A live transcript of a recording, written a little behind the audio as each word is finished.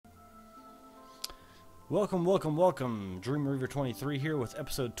Welcome, welcome, welcome. Dream Reaver 23 here with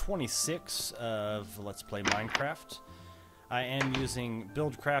episode 26 of Let's Play Minecraft. I am using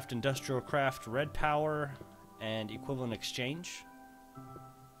Buildcraft, Industrial Craft, Red Power, and Equivalent Exchange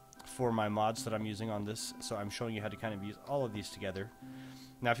for my mods that I'm using on this, so I'm showing you how to kind of use all of these together.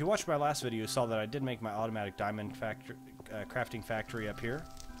 Now, if you watched my last video, you saw that I did make my automatic diamond crafting factory up here,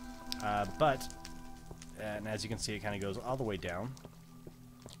 and as you can see, it kind of goes all the way down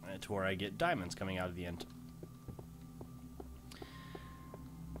to where I get diamonds coming out of the end.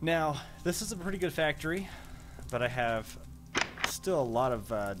 Now, this is a pretty good factory, but I have still a lot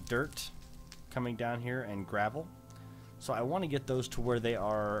of dirt coming down here and gravel. So I want to get those to where they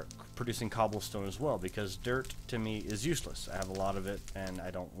are producing cobblestone as well, because dirt to me is useless. I have a lot of it and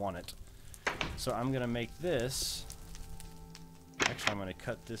I don't want it. So I'm going to make this, actually I'm going to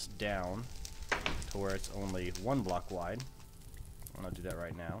cut this down to where it's only 1 block wide. I'll do that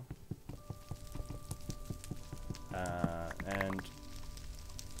right now. And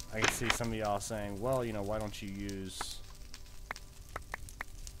I can see some of y'all saying, well, you know, why don't you use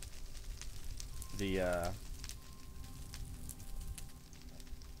the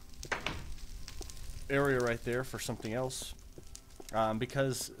area right there for something else?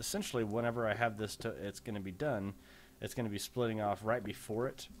 Because essentially whenever I have this it's going to be done, it's going to be splitting off right before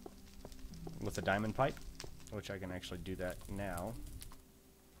it with a diamond pipe, which I can actually do that now.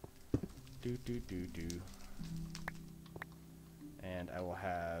 And I will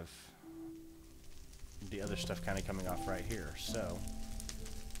have the other stuff kind of coming off right here. So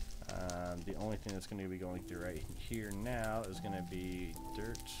the only thing that's going to be going through right here now is going to be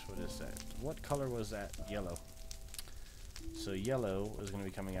dirt. What is that? What color was that? Yellow. So yellow is going to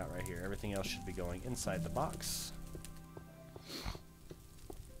be coming out right here. Everything else should be going inside the box.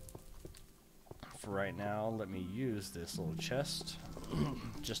 For right now, let me use this little chest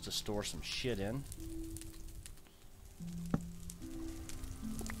just to store some shit in.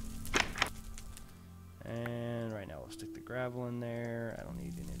 And right now we'll stick the gravel in there. I don't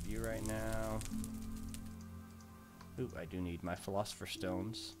need any of you right now. Ooh, I do need my philosopher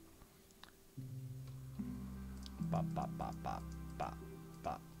stones. Bop, bop, bop, bop, bop,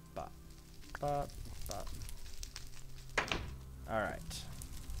 bop, bop, bop, bop. Alright.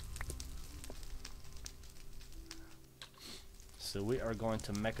 So we are going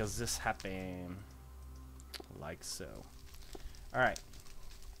to make this happen, like so. Alright,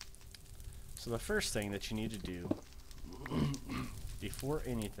 so the first thing that you need to do before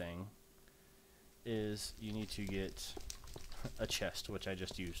anything is you need to get a chest, which I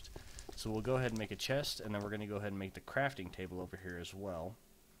just used. So we'll go ahead and make a chest, and then we're going to go ahead and make the crafting table over here as well.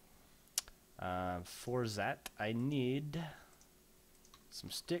 For that, I need some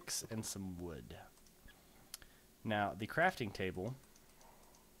sticks and some wood. Now, the crafting table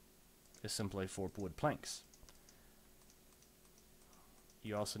is simply 4 wood planks.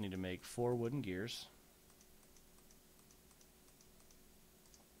 You also need to make 4 wooden gears.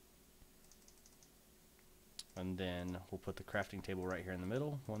 And then we'll put the crafting table right here in the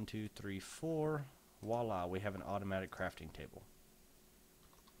middle. 1, 2, 3, 4. Voila, we have an automatic crafting table.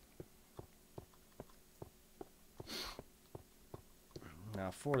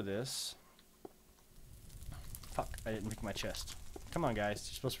 Now for this... Fuck, I didn't make my chest. Come on, guys.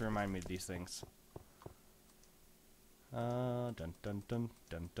 You're supposed to remind me of these things. Dun dun dun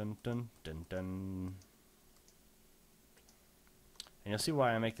dun dun dun dun dun. And you'll see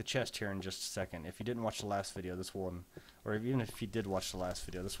why I make the chest here in just a second. If you didn't watch the last video, this one, or even if you did watch the last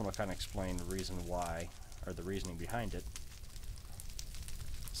video, this one will kind of explain the reason why, or the reasoning behind it.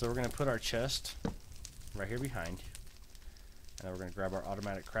 So we're going to put our chest right here behind, and then we're going to grab our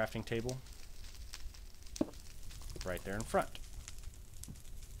automatic crafting table right there in front.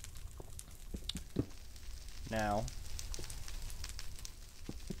 Now,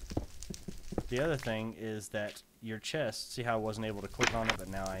 the other thing is that your chest, see how I wasn't able to click on it, but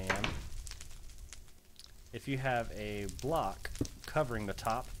now I am? If you have a block covering the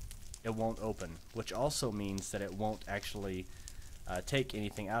top, it won't open, which also means that it won't actually take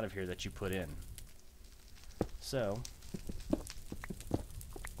anything out of here that you put in. So,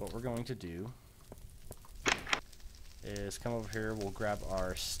 what we're going to do is come over here, we'll grab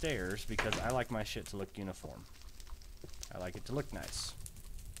our stairs, because I like my shit to look uniform. I like it to look nice.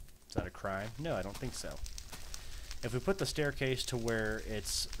 Is that a crime? No, I don't think so. If we put the staircase to where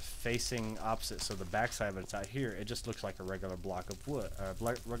it's facing opposite, so the backside of it's out here, it just looks like a regular block of wood,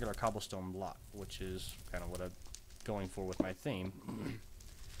 regular cobblestone block, which is kind of what I'm going for with my theme.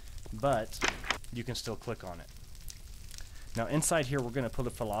 But you can still click on it. Now inside here we're going to put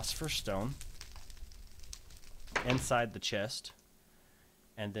a philosopher's stone inside the chest,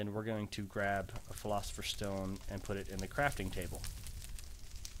 and then we're going to grab a philosopher's stone and put it in the crafting table.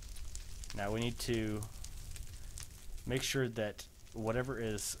 Now we need to make sure that whatever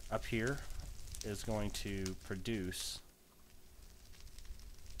is up here is going to produce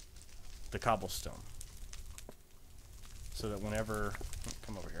the cobblestone, so that whenever,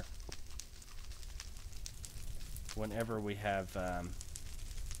 come over here, whenever we have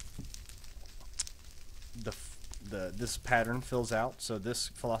this pattern fills out, so this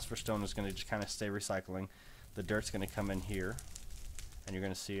philosopher's stone is going to just kind of stay recycling. The dirt's going to come in here, and you're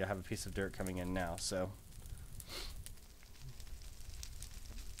going to see I have a piece of dirt coming in now, so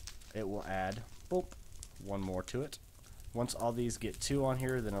it will add, boop, one more to it. Once all these get 2 on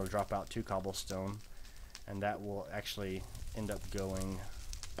here, then it'll drop out 2 cobblestone, and that will actually end up going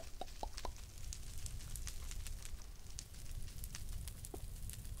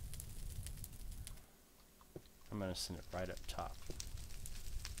I'm going to send it right up top.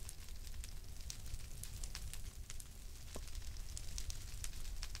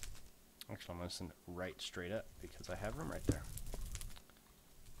 Actually, I'm going to send it right straight up because I have room right there.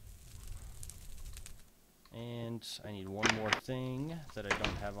 And I need one more thing that I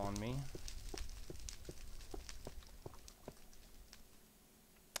don't have on me.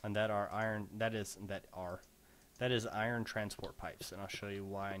 And that is iron transport pipes, and I'll show you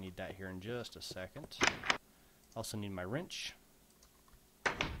why I need that here in just a second. Also need my wrench.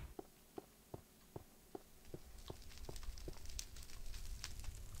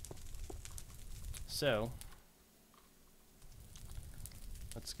 So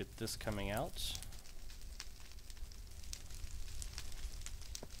let's get this coming out.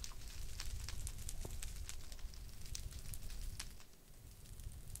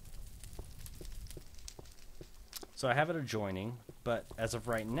 So I have it adjoining, but as of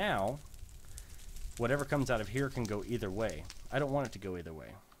right now, whatever comes out of here can go either way. I don't want it to go either way.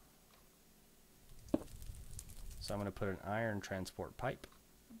 So I'm going to put an iron transport pipe,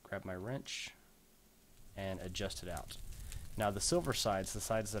 grab my wrench, and adjust it out. Now the silver sides, the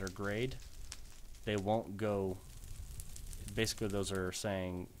sides that are grayed, they won't go, basically those are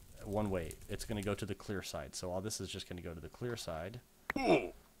saying one way. It's going to go to the clear side. So all this is just going to go to the clear side. Let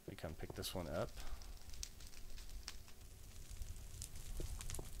me come pick this one up.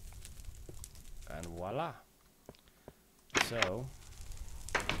 And voila. So,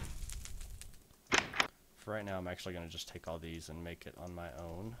 for right now, I'm actually going to just take all these and make it on my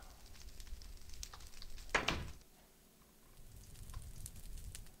own.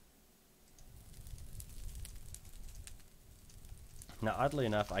 Now, oddly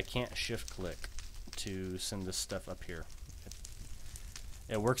enough, I can't shift click to send this stuff up here.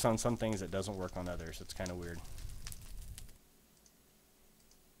 It works on some things, it doesn't work on others. It's kind of weird.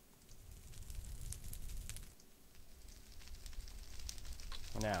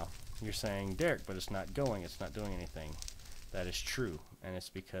 Now, you're saying, Derek, but it's not going, it's not doing anything. That is true, and it's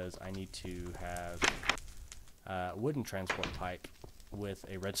because I need to have a wooden transport pipe with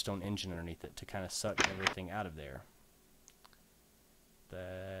a redstone engine underneath it to kind of suck everything out of there.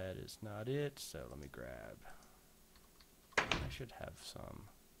 That is not it, so let me grab. I should have some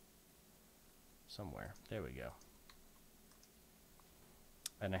somewhere. There we go.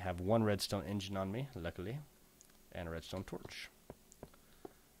 And I have one redstone engine on me, luckily, and a redstone torch.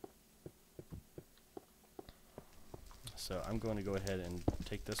 So I'm going to go ahead and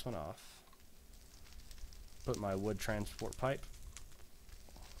take this one off, put my wood transport pipe.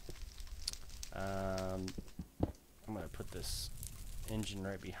 I'm going to put this engine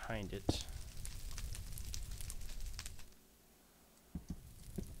right behind it.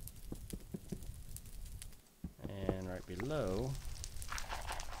 And right below,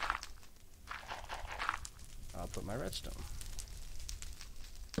 I'll put my redstone.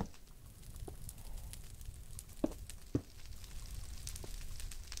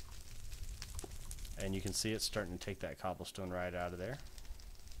 And you can see it's starting to take that cobblestone right out of there.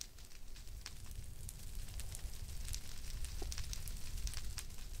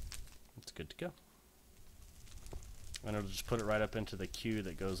 It's good to go. And it'll just put it right up into the queue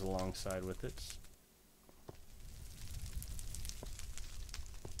that goes alongside with it.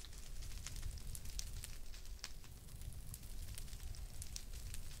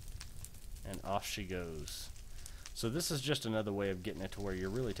 And off she goes. So this is just another way of getting it to where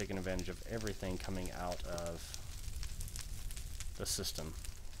you're really taking advantage of everything coming out of the system.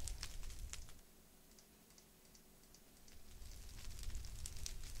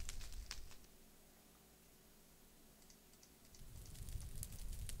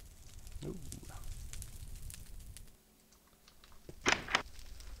 Ooh.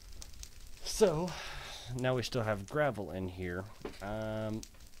 So now we still have gravel in here. I'm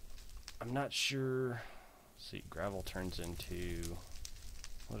not sure. Let's see, gravel turns into...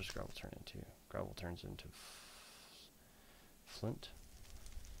 What does gravel turn into? Gravel turns into flint.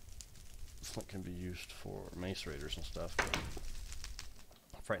 Flint can be used for mace raiders and stuff.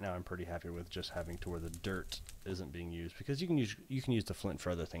 But right now I'm pretty happy with just having to where the dirt isn't being used, because you can use the flint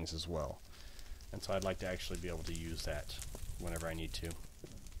for other things as well. And so I'd like to actually be able to use that whenever I need to.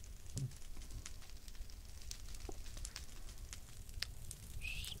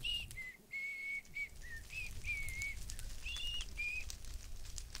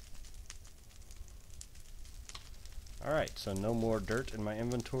 Alright, so no more dirt in my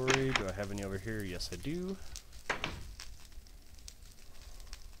inventory. Do I have any over here? Yes, I do.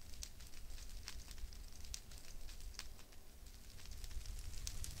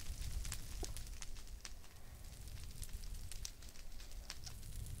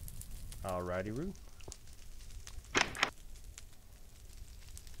 Alrighty, Roo.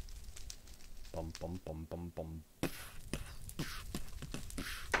 Bum bum bum bum bum.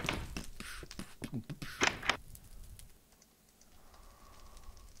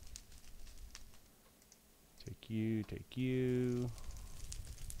 Take you.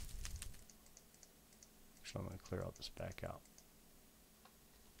 So I'm going to clear all this back out.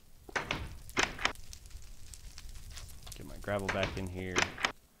 Get my gravel back in here.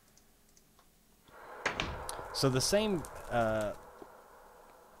 So the same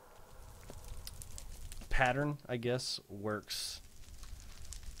pattern, I guess, works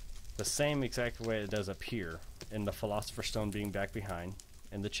the same exact way it does up here, in the Philosopher's Stone being back behind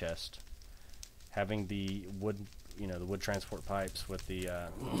in the chest, having the wood, the wood transport pipes with the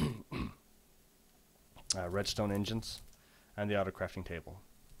redstone engines, and the auto crafting table.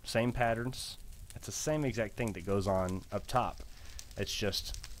 Same patterns. It's the same exact thing that goes on up top. It's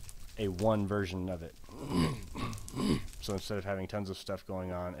just a one version of it. So instead of having tons of stuff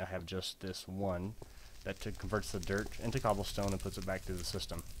going on, I have just this one that converts the dirt into cobblestone and puts it back through the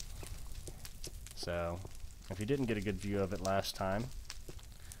system. So if you didn't get a good view of it last time,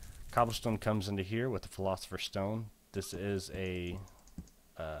 cobblestone comes into here with the Philosopher's Stone. This is a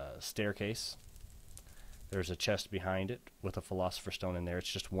staircase. There's a chest behind it with a Philosopher's Stone in there.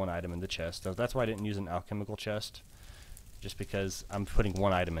 It's just one item in the chest. So that's why I didn't use an alchemical chest, just because I'm putting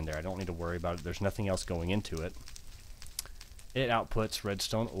one item in there. I don't need to worry about it. There's nothing else going into it. It outputs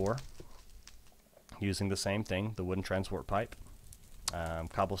redstone ore using the same thing, the wooden transport pipe,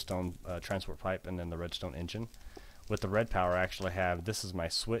 cobblestone transport pipe, and then the redstone engine. With the red power, I actually have, this is my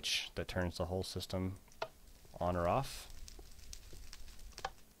switch that turns the whole system on or off.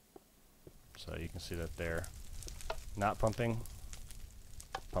 So you can see that they're not pumping,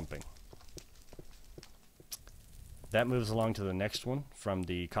 pumping. That moves along to the next one, from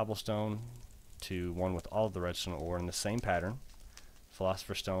the cobblestone to one with all of the redstone ore in the same pattern.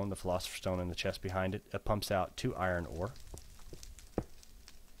 Philosopher's Stone, the Philosopher's Stone in the chest behind it. It pumps out 2 iron ore.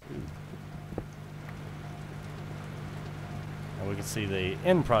 And we can see the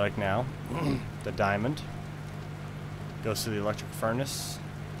end product now. The diamond goes to the electric furnace,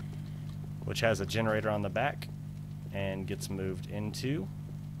 which has a generator on the back, and gets moved into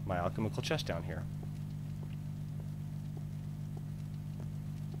my alchemical chest down here.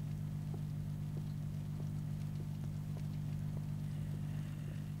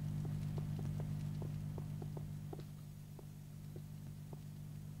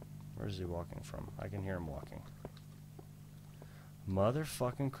 Where's he walking from? I can hear him walking.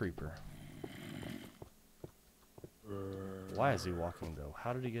 Motherfucking creeper. Why is he walking though?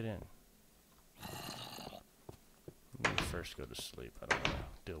 How did he get in? Let me first go to sleep. I don't want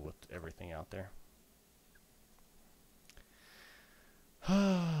to deal with everything out there.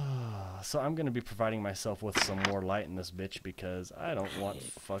 So I'm going to be providing myself with some more light in this bitch, because I don't want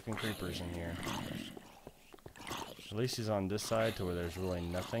fucking creepers in here. At least he's on this side to where there's really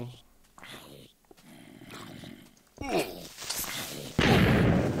nothing.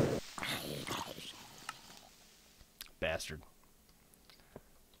 Bastard.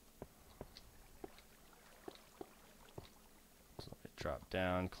 So let me drop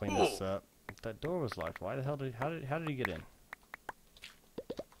down, clean this up. That door was locked. Why the hell did how did he get in?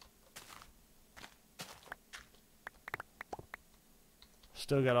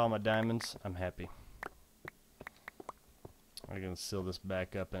 Still got all my diamonds. I'm happy. I'm gonna seal this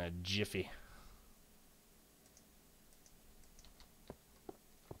back up in a jiffy.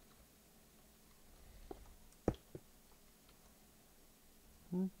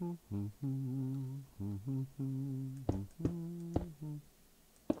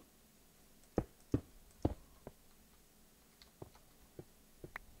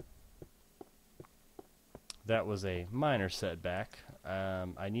 that was a minor setback.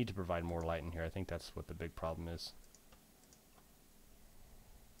 I need to provide more light in here. I think that's what the big problem is.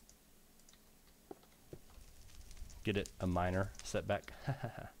 Get it? A minor setback?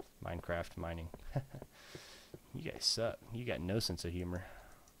 Minecraft mining. You guys suck. You got no sense of humor.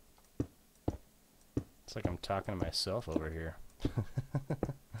 It's like I'm talking to myself over here.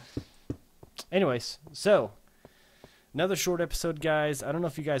 Anyways, so another short episode, guys. I don't know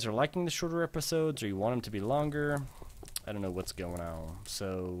if you guys are liking the shorter episodes or you want them to be longer. I don't know what's going on.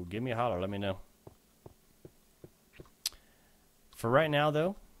 So give me a holler. Let me know. For right now,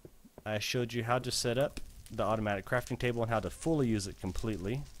 though, I showed you how to set up the automatic crafting table and how to fully use it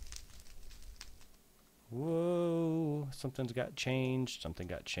completely. Whoa, something's got changed. Something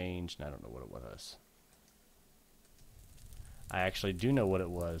got changed, and I don't know what it was. I actually do know what it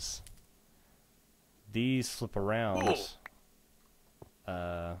was. These flip around.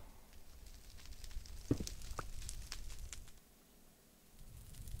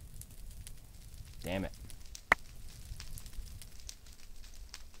 Damn it.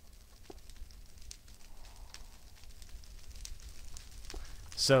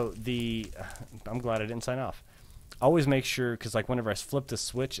 So I'm glad I didn't sign off. Always make sure, because like whenever I flipped the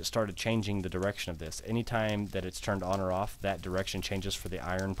switch, it started changing the direction of this. Anytime that it's turned on or off, that direction changes for the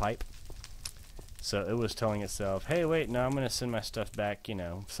iron pipe. So it was telling itself, hey, wait, no, I'm going to send my stuff back, you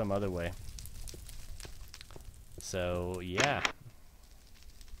know, some other way. So, yeah.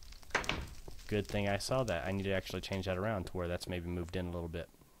 Good thing I saw that. I need to actually change that around to where that's maybe moved in a little bit.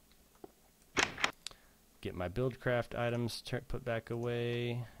 Get my buildcraft items put back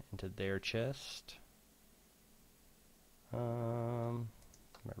away into their chest.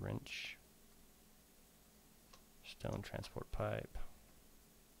 My wrench. Stone transport pipe.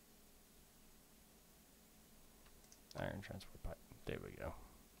 Iron transport pipe. There we go.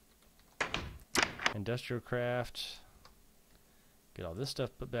 Industrial craft. Get all this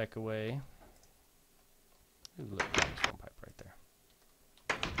stuff put back away. Ooh, look, there's one pipe right there.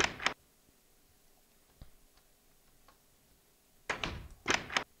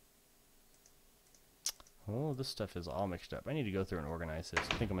 Oh, this stuff is all mixed up. I need to go through and organize this.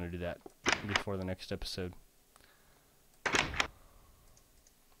 I think I'm going to do that before the next episode.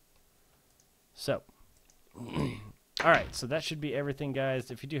 So, alright, so that should be everything,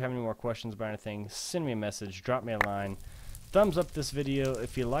 guys. If you do have any more questions about anything, send me a message, drop me a line. Thumbs up this video.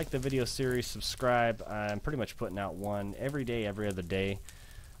 If you like the video series, subscribe. I'm pretty much putting out one every day, every other day.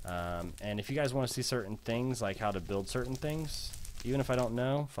 And if you guys want to see certain things, like how to build certain things, even if I don't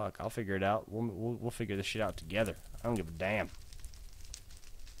know, fuck, I'll figure it out. We'll figure this shit out together. I don't give a damn.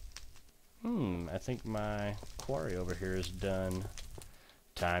 I think my quarry over here is done.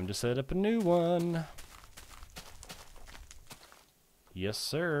 Time to set up a new one. Yes,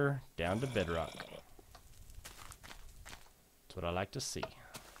 sir. Down to bedrock. That's what I like to see.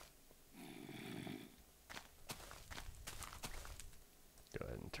 Go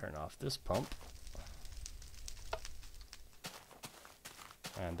ahead and turn off this pump.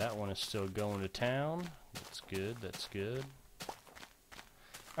 And that one is still going to town. That's good, that's good.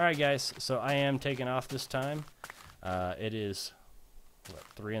 Alright guys, so I am taking off this time. It is, what,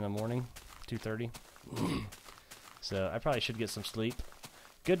 3 in the morning? 2:30? So I probably should get some sleep.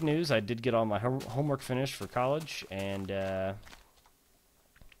 Good news, I did get all my homework finished for college, and I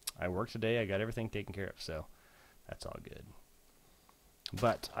worked today. I got everything taken care of, so that's all good.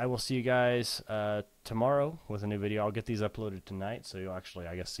 But I will see you guys tomorrow with a new video. I'll get these uploaded tonight, so you'll actually,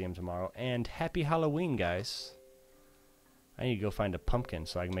 I guess, see them tomorrow. And happy Halloween, guys. I need to go find a pumpkin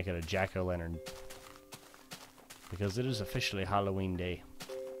so I can make it a jack-o'-lantern, because it is officially Halloween day.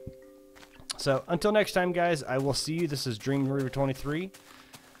 So until next time, guys, I will see you. This is Dream Reaver 23.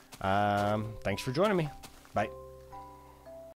 Thanks for joining me. Bye.